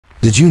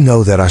Did you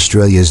know that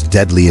Australia's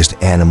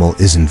deadliest animal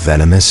isn't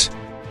venomous?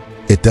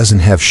 It doesn't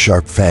have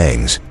sharp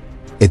fangs.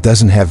 It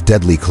doesn't have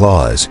deadly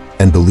claws,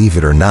 and believe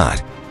it or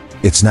not,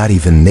 it's not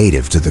even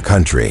native to the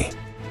country.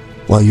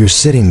 While you're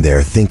sitting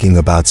there thinking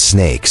about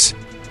snakes,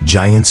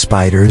 giant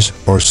spiders,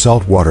 or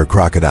saltwater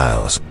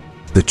crocodiles,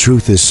 the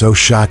truth is so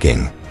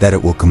shocking that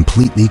it will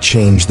completely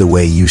change the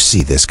way you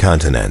see this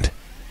continent.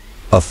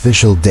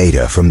 Official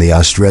data from the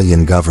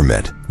Australian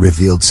government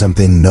revealed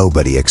something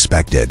nobody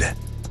expected.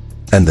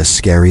 And the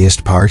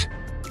scariest part?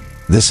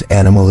 This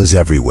animal is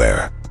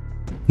everywhere.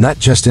 Not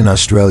just in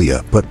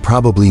Australia, but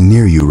probably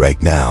near you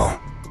right now.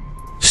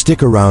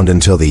 Stick around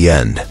until the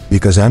end,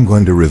 because I'm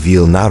going to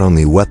reveal not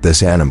only what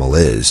this animal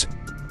is,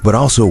 but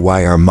also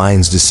why our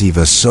minds deceive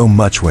us so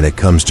much when it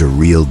comes to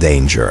real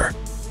danger.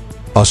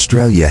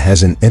 Australia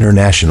has an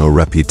international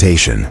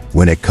reputation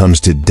when it comes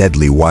to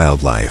deadly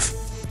wildlife.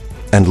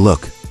 And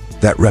look,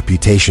 that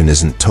reputation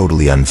isn't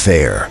totally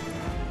unfair.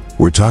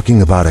 We're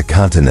talking about a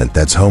continent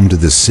that's home to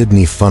the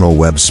Sydney funnel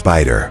web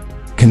spider,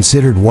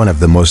 considered one of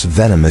the most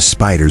venomous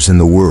spiders in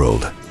the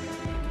world.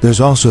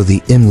 There's also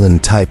the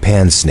inland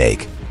taipan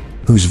snake,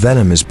 whose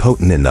venom is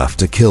potent enough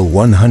to kill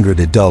 100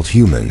 adult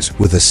humans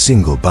with a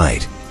single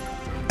bite.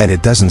 And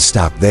it doesn't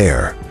stop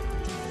there.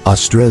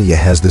 Australia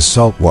has the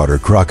saltwater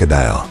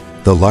crocodile,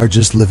 the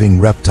largest living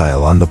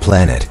reptile on the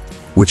planet,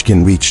 which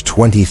can reach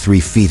 23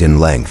 feet in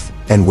length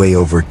and weigh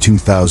over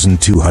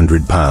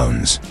 2,200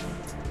 pounds.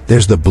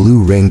 There's the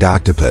blue-ringed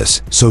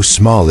octopus, so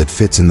small it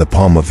fits in the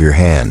palm of your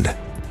hand,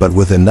 but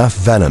with enough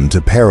venom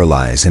to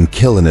paralyze and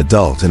kill an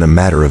adult in a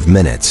matter of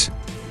minutes.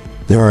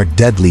 There are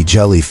deadly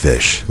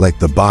jellyfish, like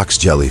the box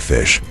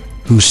jellyfish,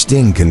 whose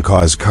sting can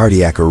cause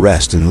cardiac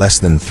arrest in less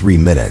than 3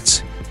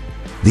 minutes.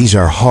 These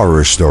are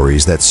horror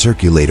stories that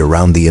circulate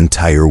around the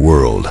entire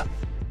world.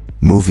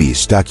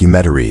 Movies,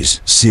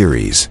 documentaries,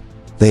 series,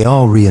 they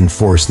all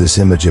reinforce this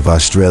image of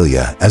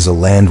Australia as a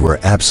land where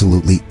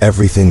absolutely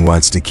everything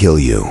wants to kill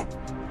you.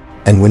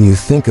 And when you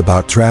think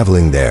about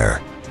traveling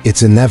there,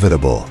 it's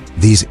inevitable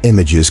these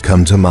images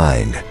come to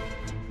mind.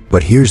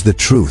 But here's the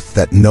truth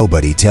that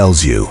nobody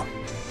tells you.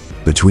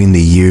 Between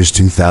the years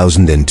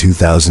 2000 and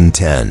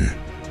 2010,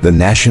 the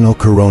National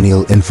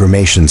Coronial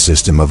Information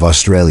System of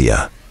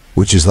Australia,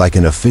 which is like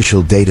an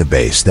official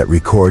database that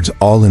records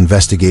all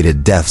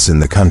investigated deaths in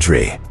the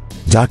country,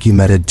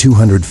 documented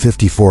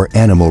 254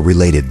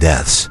 animal-related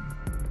deaths.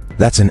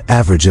 That's an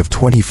average of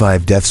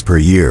 25 deaths per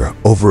year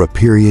over a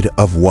period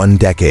of 1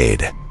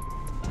 decade.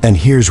 And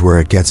here's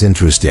where it gets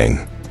interesting.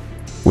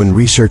 When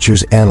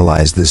researchers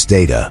analyzed this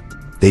data,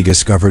 they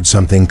discovered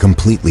something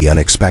completely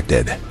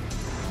unexpected.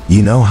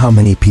 You know how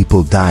many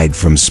people died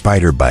from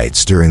spider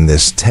bites during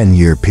this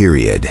 10-year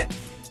period?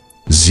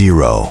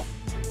 0.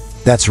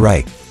 That's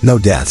right, no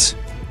deaths.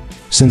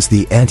 Since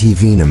the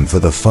anti-venom for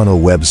the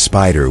funnel web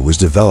spider was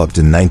developed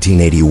in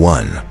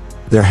 1981,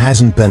 there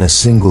hasn't been a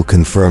single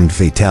confirmed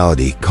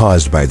fatality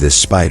caused by this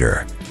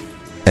spider.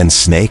 And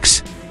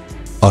snakes?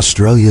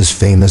 Australia's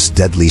famous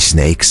deadly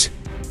snakes?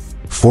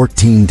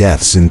 14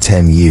 deaths in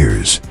 10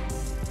 years.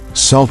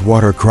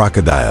 Saltwater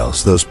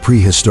crocodiles, those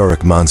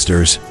prehistoric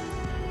monsters?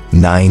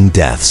 9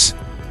 deaths.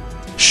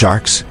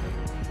 Sharks?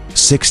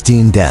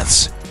 16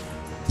 deaths.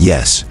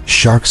 Yes,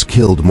 sharks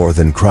killed more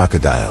than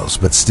crocodiles,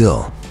 but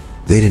still,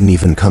 they didn't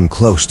even come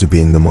close to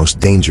being the most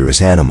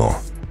dangerous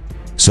animal.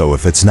 So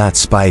if it's not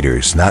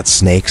spiders, not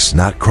snakes,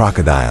 not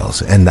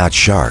crocodiles, and not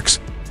sharks,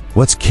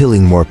 what's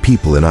killing more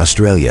people in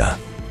Australia?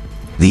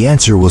 The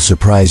answer will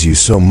surprise you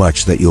so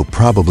much that you'll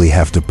probably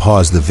have to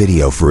pause the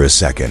video for a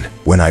second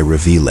when I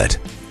reveal it.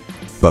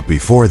 But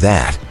before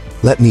that,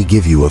 let me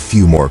give you a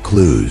few more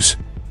clues.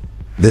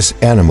 This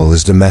animal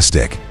is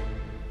domestic.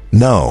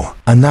 No,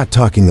 I'm not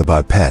talking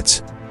about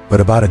pets, but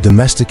about a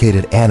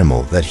domesticated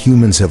animal that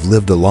humans have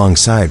lived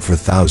alongside for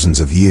thousands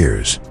of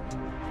years.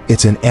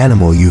 It's an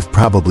animal you've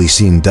probably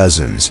seen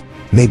dozens,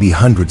 maybe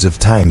hundreds of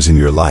times in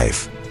your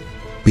life.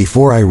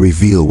 Before I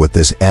reveal what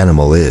this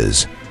animal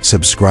is,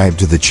 subscribe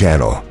to the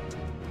channel.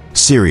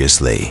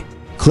 Seriously,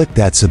 click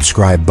that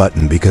subscribe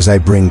button because I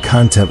bring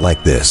content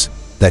like this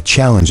that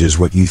challenges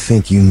what you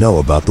think you know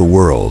about the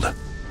world.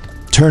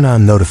 Turn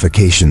on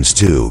notifications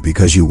too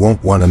because you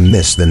won't want to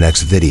miss the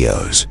next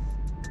videos.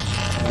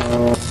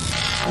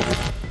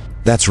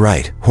 That's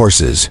right,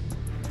 horses.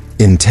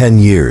 In 10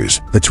 years,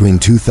 between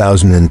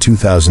 2000 and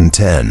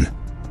 2010,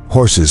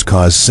 horses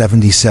caused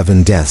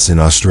 77 deaths in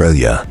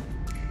Australia.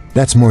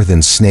 That's more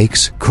than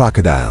snakes,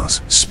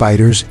 crocodiles,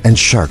 spiders, and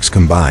sharks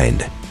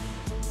combined.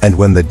 And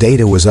when the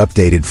data was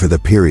updated for the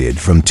period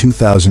from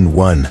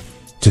 2001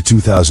 to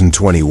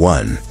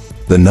 2021,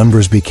 the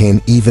numbers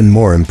became even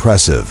more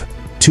impressive.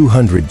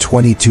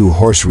 222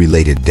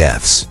 horse-related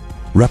deaths,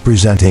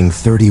 representing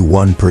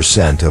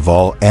 31% of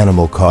all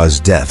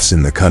animal-caused deaths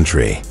in the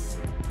country.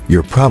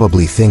 You're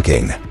probably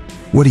thinking,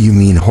 what do you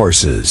mean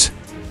horses?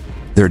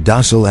 They're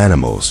docile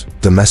animals,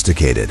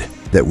 domesticated,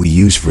 that we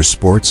use for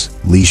sports,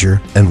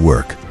 leisure, and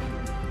work.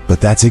 But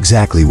that's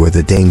exactly where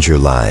the danger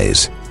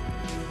lies.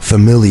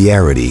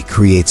 Familiarity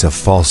creates a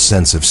false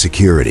sense of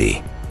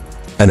security.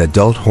 An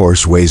adult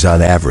horse weighs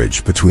on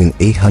average between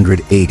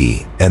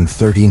 880 and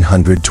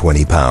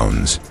 1,320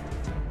 pounds.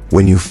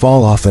 When you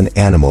fall off an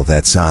animal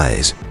that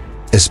size,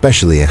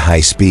 especially at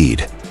high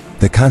speed,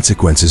 the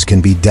consequences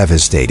can be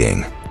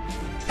devastating.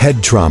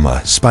 Head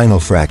trauma, spinal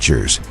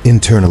fractures,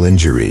 internal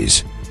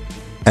injuries.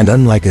 And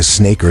unlike a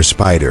snake or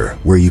spider,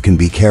 where you can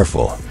be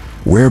careful,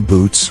 wear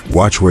boots,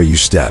 watch where you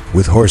step.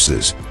 With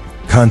horses,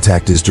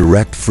 contact is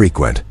direct,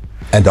 frequent,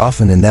 and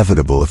often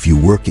inevitable if you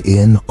work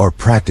in or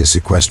practice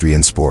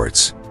equestrian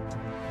sports.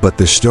 But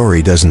the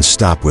story doesn't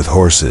stop with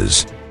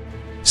horses.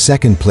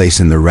 Second place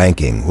in the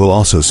ranking will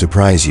also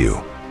surprise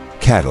you.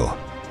 Cattle.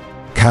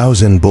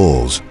 Cows and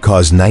bulls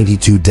caused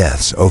 92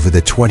 deaths over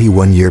the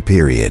 21-year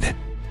period.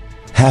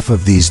 Half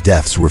of these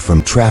deaths were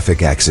from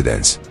traffic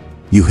accidents.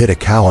 You hit a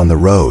cow on the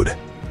road,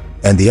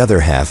 and the other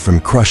half from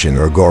crushing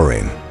or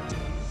goring.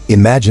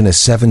 Imagine a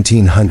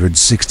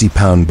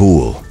 1,760-pound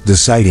bull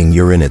deciding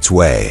you're in its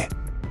way.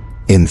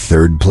 In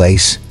third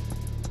place,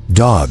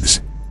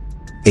 dogs.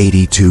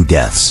 82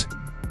 deaths.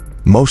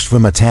 Most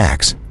from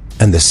attacks,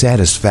 and the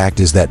saddest fact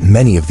is that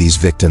many of these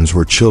victims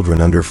were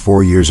children under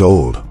 4 years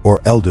old or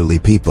elderly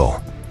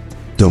people.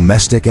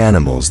 Domestic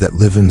animals that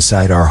live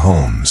inside our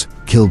homes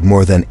killed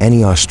more than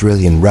any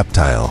Australian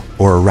reptile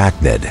or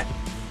arachnid.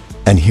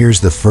 And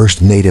here's the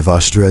first native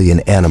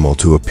Australian animal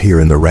to appear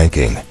in the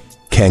ranking: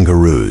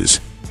 kangaroos.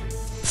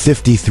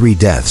 53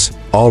 deaths,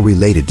 all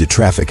related to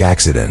traffic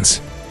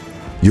accidents.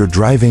 You're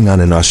driving on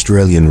an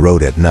Australian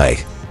road at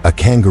night, a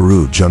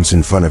kangaroo jumps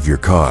in front of your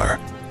car,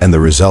 and the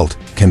result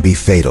can be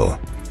fatal.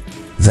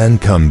 Then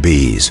come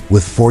bees,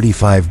 with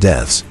 45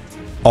 deaths,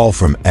 all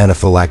from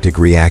anaphylactic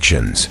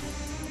reactions.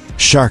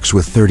 Sharks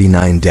with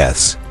 39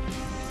 deaths.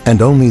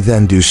 And only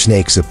then do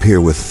snakes appear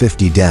with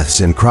 50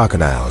 deaths and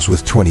crocodiles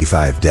with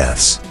 25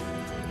 deaths.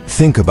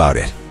 Think about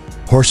it.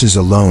 Horses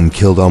alone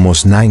killed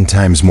almost 9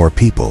 times more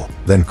people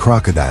than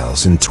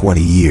crocodiles in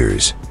 20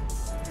 years.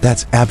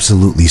 That's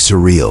absolutely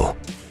surreal.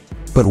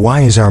 But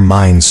why is our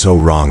mind so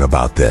wrong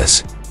about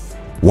this?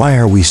 Why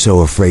are we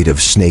so afraid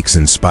of snakes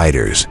and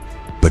spiders,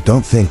 but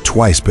don't think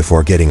twice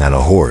before getting on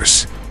a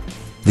horse?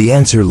 The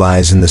answer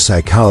lies in the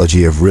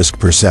psychology of risk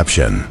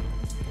perception.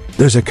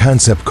 There's a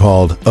concept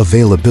called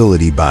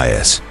availability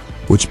bias,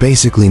 which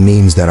basically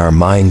means that our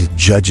mind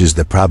judges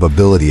the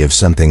probability of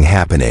something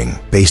happening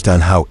based on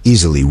how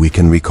easily we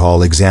can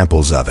recall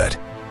examples of it.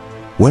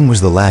 When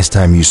was the last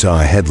time you saw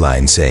a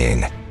headline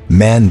saying,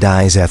 "Man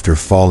dies after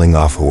falling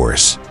off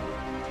horse"?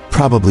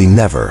 Probably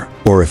never,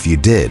 or if you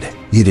did,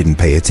 you didn't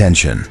pay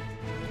attention.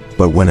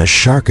 But when a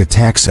shark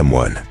attacks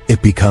someone,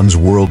 it becomes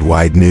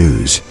worldwide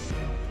news.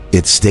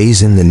 It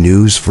stays in the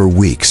news for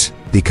weeks,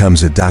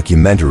 becomes a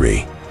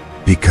documentary,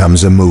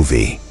 becomes a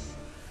movie.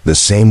 The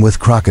same with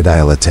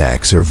crocodile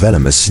attacks or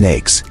venomous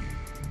snakes.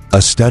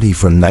 A study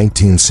from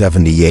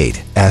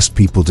 1978 asked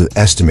people to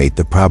estimate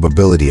the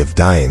probability of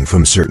dying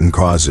from certain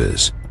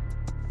causes.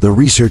 The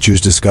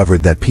researchers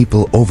discovered that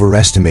people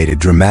overestimated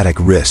dramatic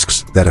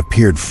risks that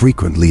appeared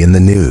frequently in the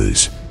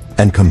news,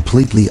 and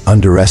completely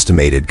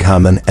underestimated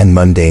common and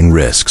mundane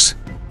risks.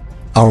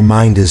 Our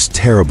mind is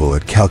terrible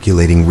at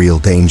calculating real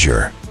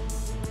danger.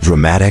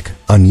 Dramatic,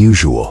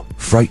 unusual,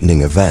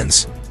 frightening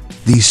events,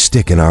 these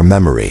stick in our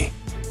memory.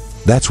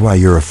 That's why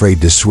you're afraid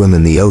to swim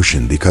in the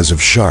ocean because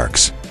of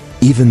sharks,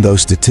 even though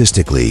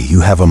statistically you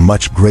have a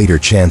much greater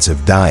chance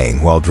of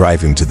dying while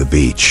driving to the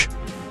beach.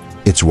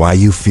 It's why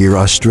you fear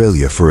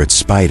Australia for its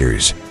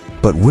spiders,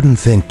 but wouldn't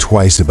think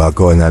twice about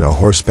going on a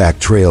horseback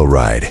trail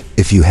ride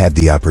if you had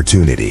the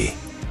opportunity.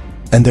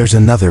 And there's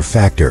another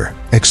factor: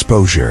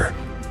 exposure.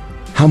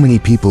 How many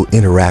people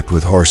interact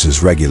with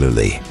horses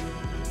regularly?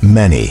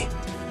 Many.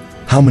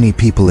 How many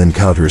people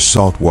encounter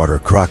saltwater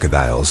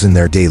crocodiles in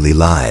their daily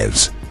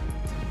lives?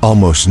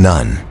 Almost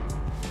none.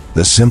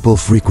 The simple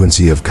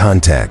frequency of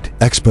contact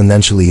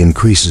exponentially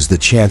increases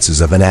the chances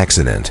of an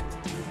accident.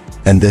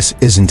 And this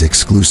isn't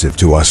exclusive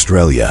to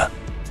Australia.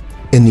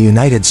 In the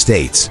United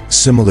States,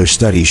 similar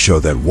studies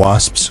show that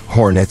wasps,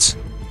 hornets,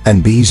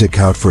 and bees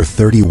account for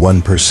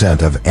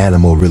 31% of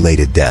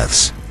animal-related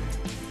deaths.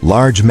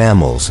 Large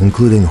mammals,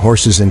 including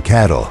horses and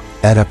cattle,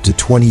 add up to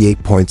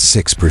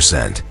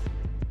 28.6%.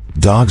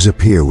 Dogs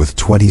appear with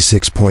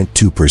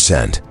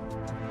 26.2%.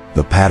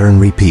 The pattern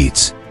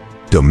repeats.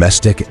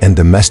 Domestic and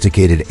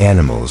domesticated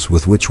animals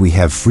with which we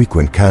have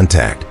frequent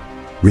contact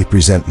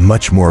represent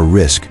much more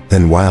risk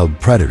than wild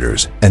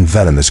predators and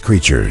venomous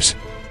creatures.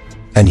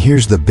 And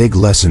here's the big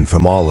lesson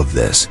from all of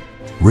this: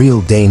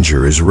 real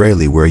danger is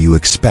rarely where you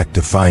expect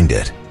to find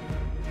it.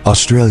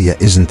 Australia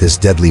isn't this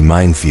deadly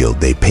minefield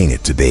they paint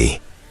it to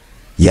be.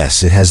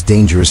 Yes, it has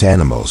dangerous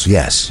animals.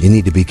 Yes, you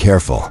need to be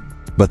careful.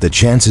 But the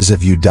chances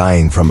of you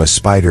dying from a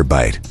spider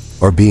bite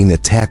or being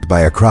attacked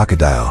by a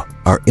crocodile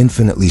are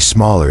infinitely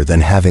smaller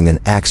than having an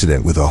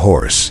accident with a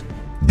horse,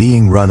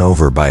 being run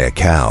over by a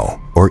cow,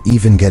 or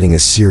even getting a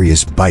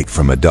serious bite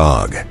from a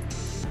dog.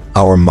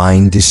 Our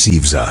mind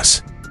deceives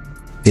us.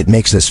 It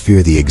makes us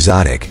fear the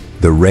exotic,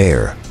 the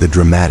rare, the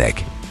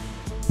dramatic.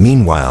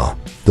 Meanwhile,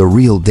 the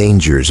real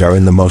dangers are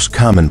in the most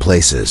common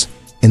places,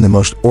 in the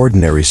most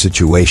ordinary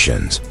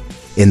situations,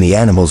 in the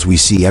animals we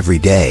see every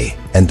day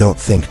and don't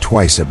think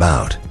twice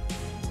about.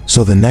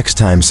 So the next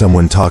time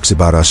someone talks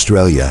about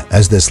Australia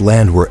as this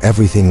land where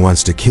everything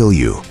wants to kill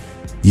you,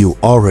 you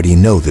already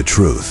know the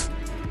truth.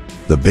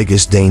 The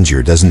biggest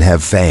danger doesn't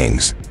have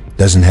fangs,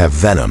 doesn't have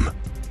venom,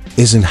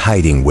 isn't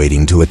hiding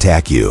waiting to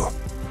attack you.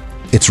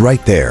 It's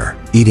right there,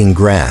 eating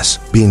grass,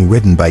 being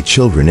ridden by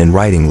children in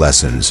riding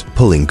lessons,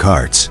 pulling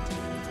carts.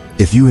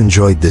 If you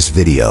enjoyed this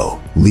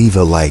video, leave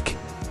a like,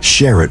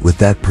 share it with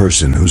that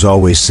person who's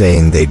always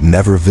saying they'd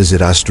never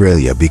visit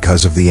Australia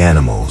because of the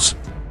animals.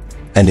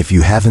 And if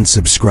you haven't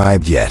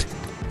subscribed yet,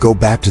 go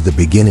back to the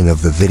beginning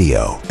of the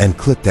video and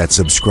click that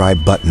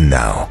subscribe button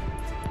now.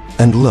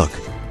 And look,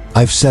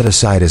 I've set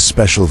aside a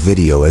special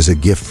video as a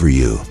gift for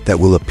you that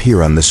will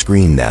appear on the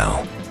screen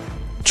now.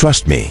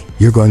 Trust me,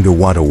 you're going to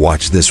want to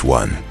watch this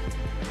one.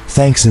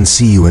 Thanks and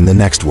see you in the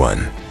next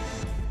one.